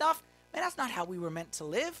that stuff. Man, that's not how we were meant to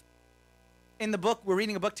live. In the book, we're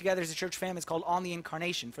reading a book together as a church family. It's called On the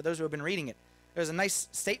Incarnation. For those who have been reading it, there's a nice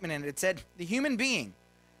statement in it. It said, the human being,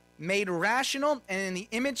 made rational and in the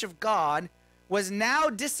image of God, was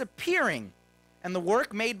now disappearing, and the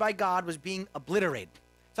work made by God was being obliterated.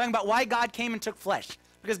 Talking about why God came and took flesh.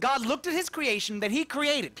 Because God looked at his creation that he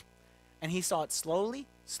created, and he saw it slowly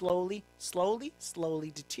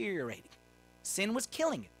deteriorating. Sin was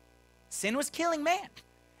killing it. Sin was killing man.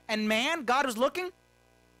 And man, God was looking,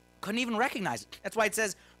 couldn't even recognize it. That's why it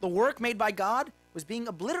says the work made by God was being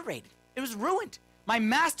obliterated. It was ruined. My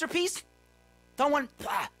masterpiece, someone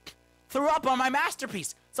threw up on my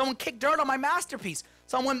masterpiece. Someone kicked dirt on my masterpiece.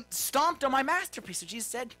 Someone stomped on my masterpiece. So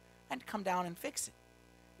Jesus said, I had to come down and fix it.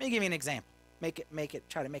 Let me give you an example.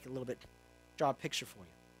 Try to make it a little bit, draw a picture for you.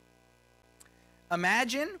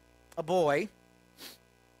 Imagine a boy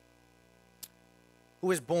who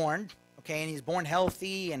was born, okay, and he's born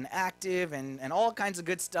healthy and active and all kinds of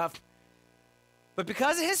good stuff. But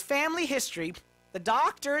because of his family history, the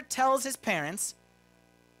doctor tells his parents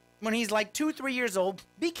when he's like 2-3 years old,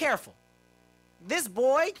 be careful. This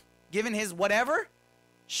boy, given his whatever,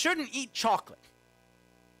 shouldn't eat chocolate.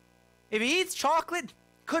 If he eats chocolate,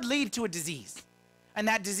 could lead to a disease. And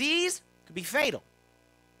that disease could be fatal.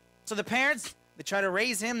 So the parents, they try to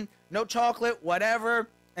raise him, no chocolate, whatever,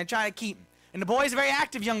 and try to keep him. And the boy's a very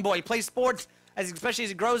active young boy. He plays sports, especially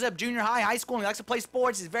as he grows up, junior high, high school, and he likes to play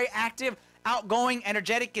sports. He's very active, outgoing,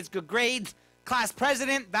 energetic, gets good grades, class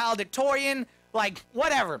president, valedictorian, like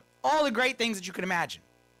whatever. All the great things that you could imagine.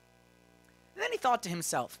 And then he thought to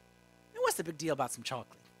himself, what's the big deal about some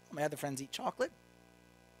chocolate? My other friends eat chocolate.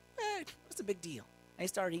 What's the big deal? And he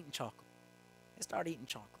started eating chocolate.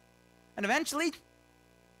 And eventually,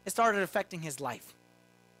 it started affecting his life.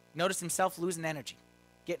 He noticed himself losing energy,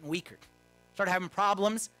 getting weaker. Started having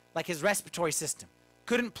problems like his respiratory system.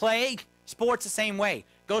 Couldn't play sports the same way.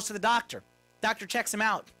 Goes to the doctor. Doctor checks him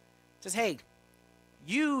out. Says, hey,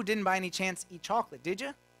 you didn't by any chance eat chocolate, did you?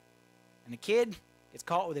 And the kid gets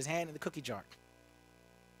caught with his hand in the cookie jar.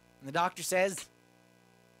 And the doctor says,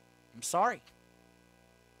 I'm sorry.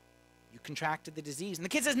 You contracted the disease. And the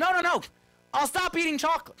kid says, no. I'll stop eating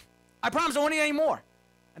chocolate. I promise I won't eat any more.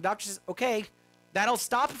 And the doctor says, okay, that'll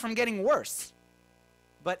stop it from getting worse.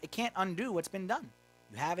 But it can't undo what's been done.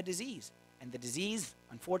 You have a disease. And the disease,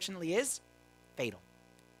 unfortunately, is fatal.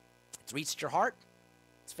 It's reached your heart.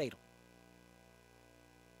 It's fatal.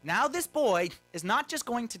 Now this boy is not just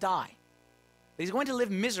going to die, but he's going to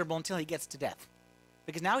live miserable until he gets to death.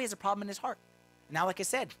 Because now he has a problem in his heart. And now, like I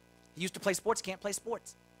said, he used to play sports, can't play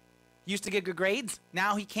sports. He used to get good grades.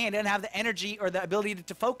 Now he can't. He doesn't have the energy or the ability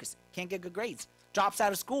to focus. Can't get good grades. Drops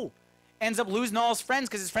out of school. Ends up losing all his friends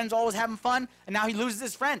because his friends are always having fun, and now he loses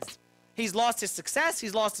his friends. He's lost his success.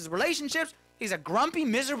 He's lost his relationships. He's a grumpy,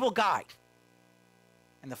 miserable guy.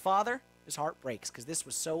 And the father, his heart breaks because this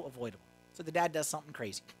was so avoidable. So the dad does something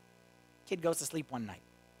crazy. Kid goes to sleep one night.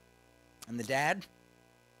 And the dad,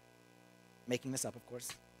 making this up, of course,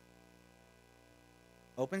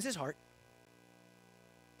 opens his heart,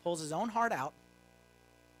 pulls his own heart out,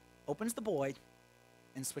 opens the boy,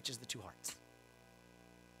 and switches the two hearts.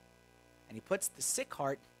 And he puts the sick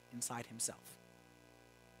heart inside himself.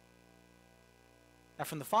 Now,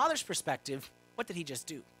 from the father's perspective, what did he just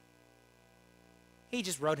do? He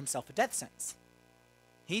just wrote himself a death sentence.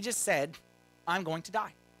 He just said, I'm going to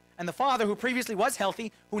die. And the father, who previously was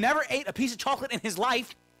healthy, who never ate a piece of chocolate in his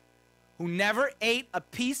life,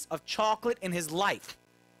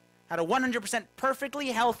 had a 100% perfectly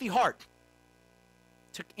healthy heart,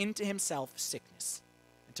 took into himself sickness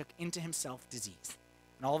and took into himself disease.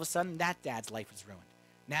 And all of a sudden, that dad's life was ruined.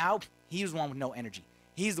 Now, he's the one with no energy.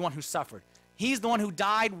 He's the one who suffered. He's the one who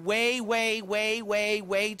died way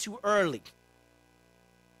too early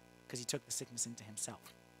because he took the sickness into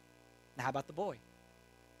himself. Now, how about the boy?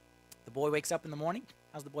 The boy wakes up in the morning.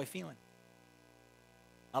 How's the boy feeling?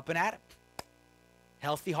 Up and at it.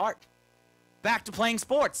 Healthy heart. Back to playing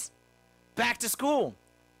sports. Back to school.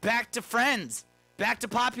 Back to friends. Back to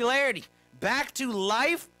popularity. Back to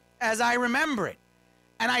life as I remember it.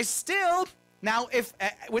 And I still, now if,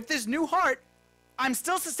 with this new heart, I'm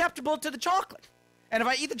still susceptible to the chocolate. And if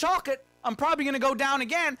I eat the chocolate, I'm probably going to go down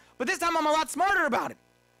again. But this time I'm a lot smarter about it.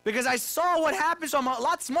 Because I saw what happened, so I'm a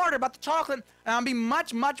lot smarter about the chocolate. And I'll be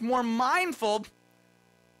much more mindful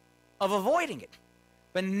of avoiding it.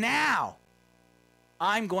 But now,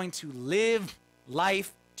 I'm going to live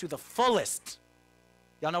life to the fullest.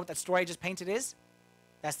 Y'all know what that story I just painted is?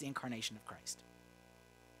 That's the incarnation of Christ.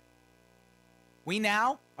 We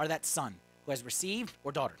now are that son who has received,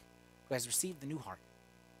 or daughter, who has received the new heart.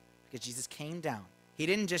 Because Jesus came down. He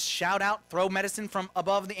didn't just shout out, throw medicine from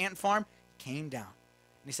above the ant farm. He came down.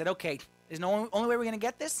 And he said, okay, there's no only way we're going to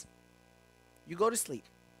get this. You go to sleep.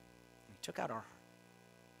 And he took out our heart.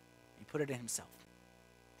 And he put it in himself.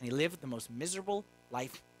 And he lived the most miserable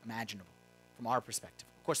life imaginable from our perspective.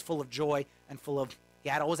 Of course, full of joy and full of,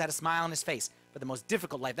 always had a smile on his face. But the most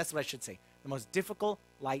difficult life, that's what I should say. The most difficult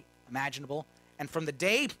life imaginable. And from the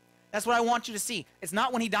day, that's what I want you to see. It's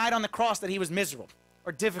not when he died on the cross that he was miserable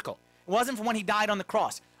or difficult. It wasn't from when he died on the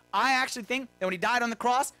cross. I actually think that when he died on the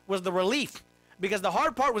cross was the relief. Because the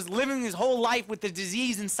hard part was living his whole life with the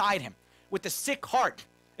disease inside him, with the sick heart.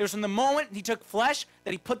 It was from the moment he took flesh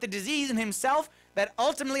that he put the disease in himself that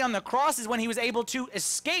ultimately on the cross is when he was able to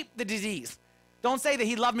escape the disease. Don't say that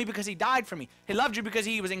he loved me because he died for me. He loved you because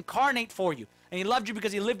he was incarnate for you. And he loved you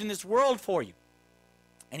because he lived in this world for you.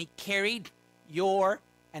 And he carried your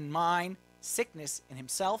and mine sickness in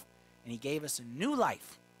himself. And he gave us a new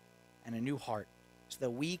life and a new heart so that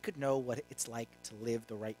we could know what it's like to live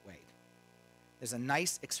the right way. There's a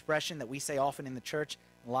nice expression that we say often in the church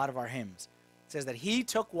in a lot of our hymns. It says that he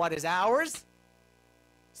took what is ours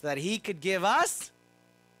so that he could give us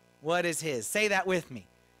what is his. Say that with me.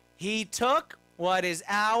 He took what is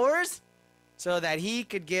ours so that he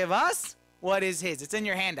could give us what is his. It's in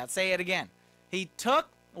your handout. Say it again. He took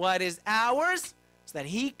what is ours so that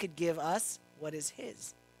he could give us what is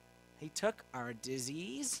his. He took our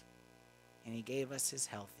disease and he gave us his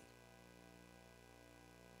healthy.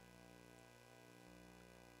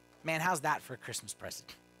 Man, how's that for a Christmas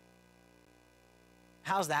present?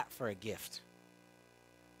 How's that for a gift?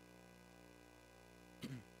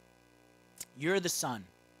 You're the son.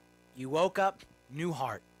 You woke up, new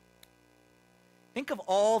heart. Think of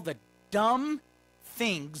all the dumb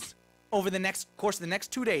things over the course of the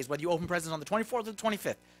next 2 days, whether you open presents on the 24th or the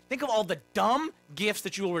 25th. Think of all the dumb gifts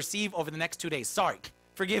that you will receive over the next 2 days. Sorry,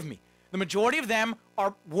 forgive me. The majority of them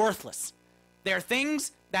are worthless. They're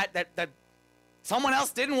things that someone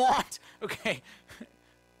else didn't want. Okay.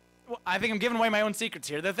 Well, I think I'm giving away my own secrets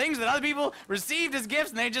here. The things that other people received as gifts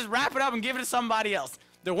and they just wrap it up and give it to somebody else.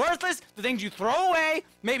 They're worthless. The things you throw away,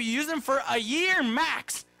 maybe you use them for a year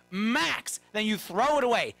max. Then you throw it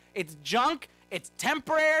away. It's junk. It's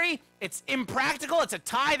temporary. It's impractical. It's a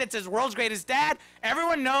tie that says world's greatest dad.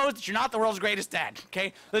 Everyone knows that you're not the world's greatest dad,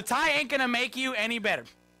 okay? The tie ain't going to make you any better.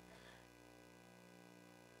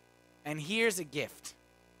 And here's a gift.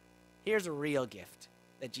 Here's a real gift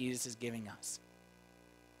that Jesus is giving us.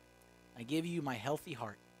 I give you my healthy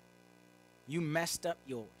heart. You messed up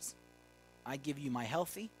yours. I give you my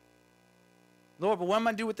healthy. Lord, but what am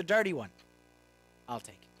I going to do with the dirty one? I'll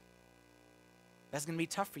take it. That's going to be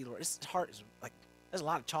tough for you, Lord. This heart is like, there's a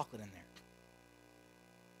lot of chocolate in there.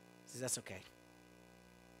 He says, that's okay.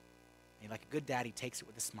 And like a good dad, he takes it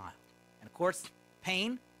with a smile. And of course,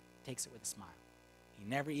 pain, takes it with a smile. He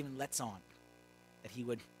never even lets on that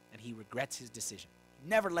he regrets his decision. He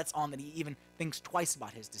never lets on that he even thinks twice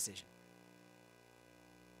about his decision.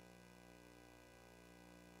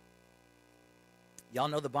 Y'all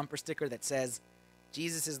know the bumper sticker that says,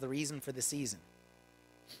 Jesus is the reason for the season.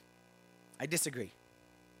 I disagree.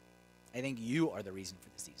 I think you are the reason for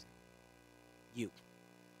the season. You.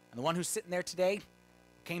 And the one who's sitting there today,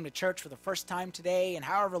 came to church for the first time today, and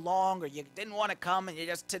however long, or you didn't want to come, and you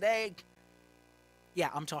just today. Yeah,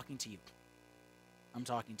 I'm talking to you. I'm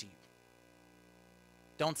talking to you.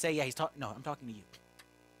 Don't say, yeah, he's talking. No, I'm talking to you.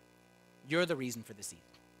 You're the reason for the season.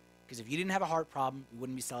 Because if you didn't have a heart problem, we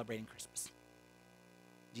wouldn't be celebrating Christmas.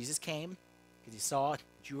 Jesus came because he saw that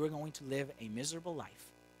you were going to live a miserable life,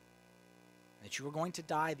 that you were going to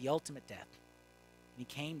die the ultimate death. And he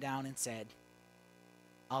came down and said,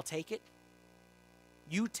 I'll take it.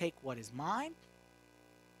 You take what is mine.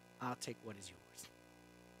 I'll take what is yours.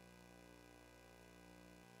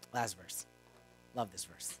 Last verse. Love this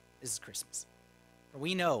verse. This is Christmas. For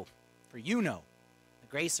we know, for you know, the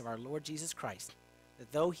grace of our Lord Jesus Christ, that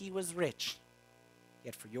though he was rich,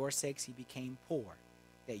 yet for your sakes he became poor,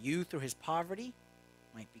 that you through his poverty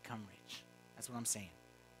might become rich. That's what I'm saying.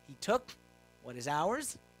 He took what is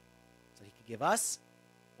ours so he could give us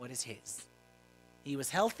what is his. He was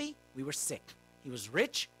healthy, we were sick. He was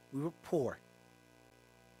rich, we were poor.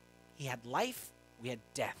 He had life, we had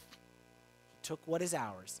death. He took what is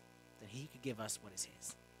ours that he could give us what is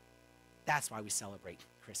his. That's why we celebrate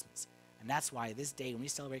Christmas. And that's why this day when we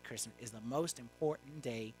celebrate Christmas is the most important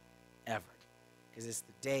day ever. Because it's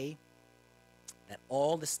the day that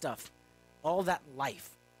all the stuff, all that life,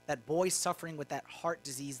 that boy suffering with that heart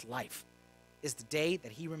disease life, is the day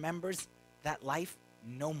that he remembers that life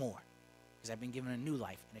no more. Because I've been given a new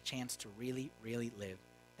life and a chance to really, really live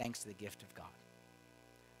thanks to the gift of God.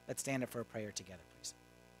 Let's stand up for a prayer together, please.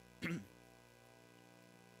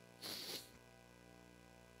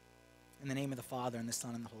 In the name of the Father, and the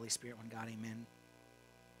Son, and the Holy Spirit, one God, amen.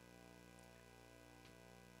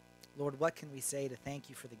 Lord, what can we say to thank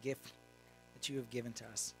you for the gift that you have given to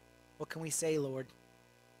us? What can we say, Lord,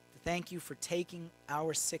 to thank you for taking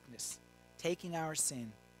our sickness, taking our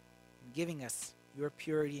sin, and giving us your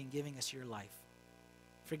purity and giving us your life?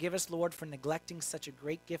 Forgive us, Lord, for neglecting such a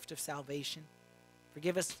great gift of salvation.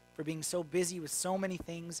 Forgive us for being so busy with so many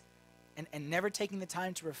things and never taking the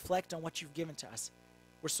time to reflect on what you've given to us.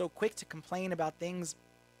 We're so quick to complain about things.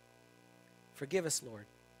 Forgive us, Lord.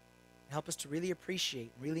 Help us to really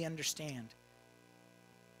appreciate, really understand,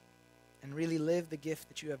 and really live the gift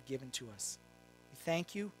that you have given to us. We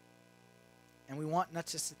thank you, and we want not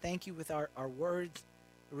just to thank you with our words,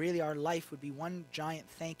 but really our life would be one giant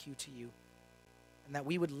thank you to you, and that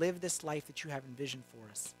we would live this life that you have envisioned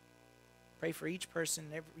for us. Pray for each person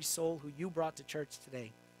and every soul who you brought to church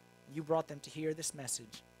today. You brought them to hear this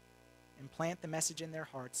message. Implant the message in their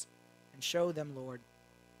hearts and show them, Lord,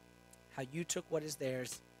 how you took what is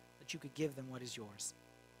theirs, that you could give them what is yours.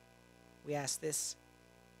 We ask this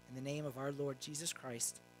in the name of our Lord Jesus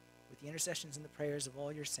Christ, with the intercessions and the prayers of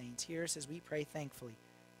all your saints. Hear us as we pray thankfully.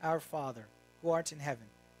 Our Father, who art in heaven,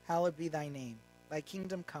 hallowed be thy name. Thy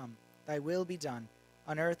kingdom come, thy will be done,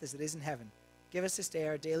 on earth as it is in heaven. Give us this day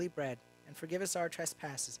our daily bread, and forgive us our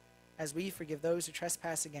trespasses, as we forgive those who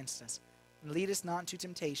trespass against us. And lead us not into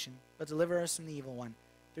temptation, but deliver us from the evil one.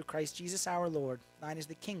 Through Christ Jesus our Lord, thine is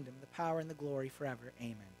the kingdom, the power, and the glory forever.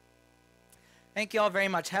 Amen. Thank you all very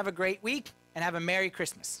much. Have a great week and have a Merry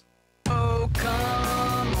Christmas. Oh,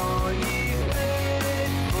 come on, you.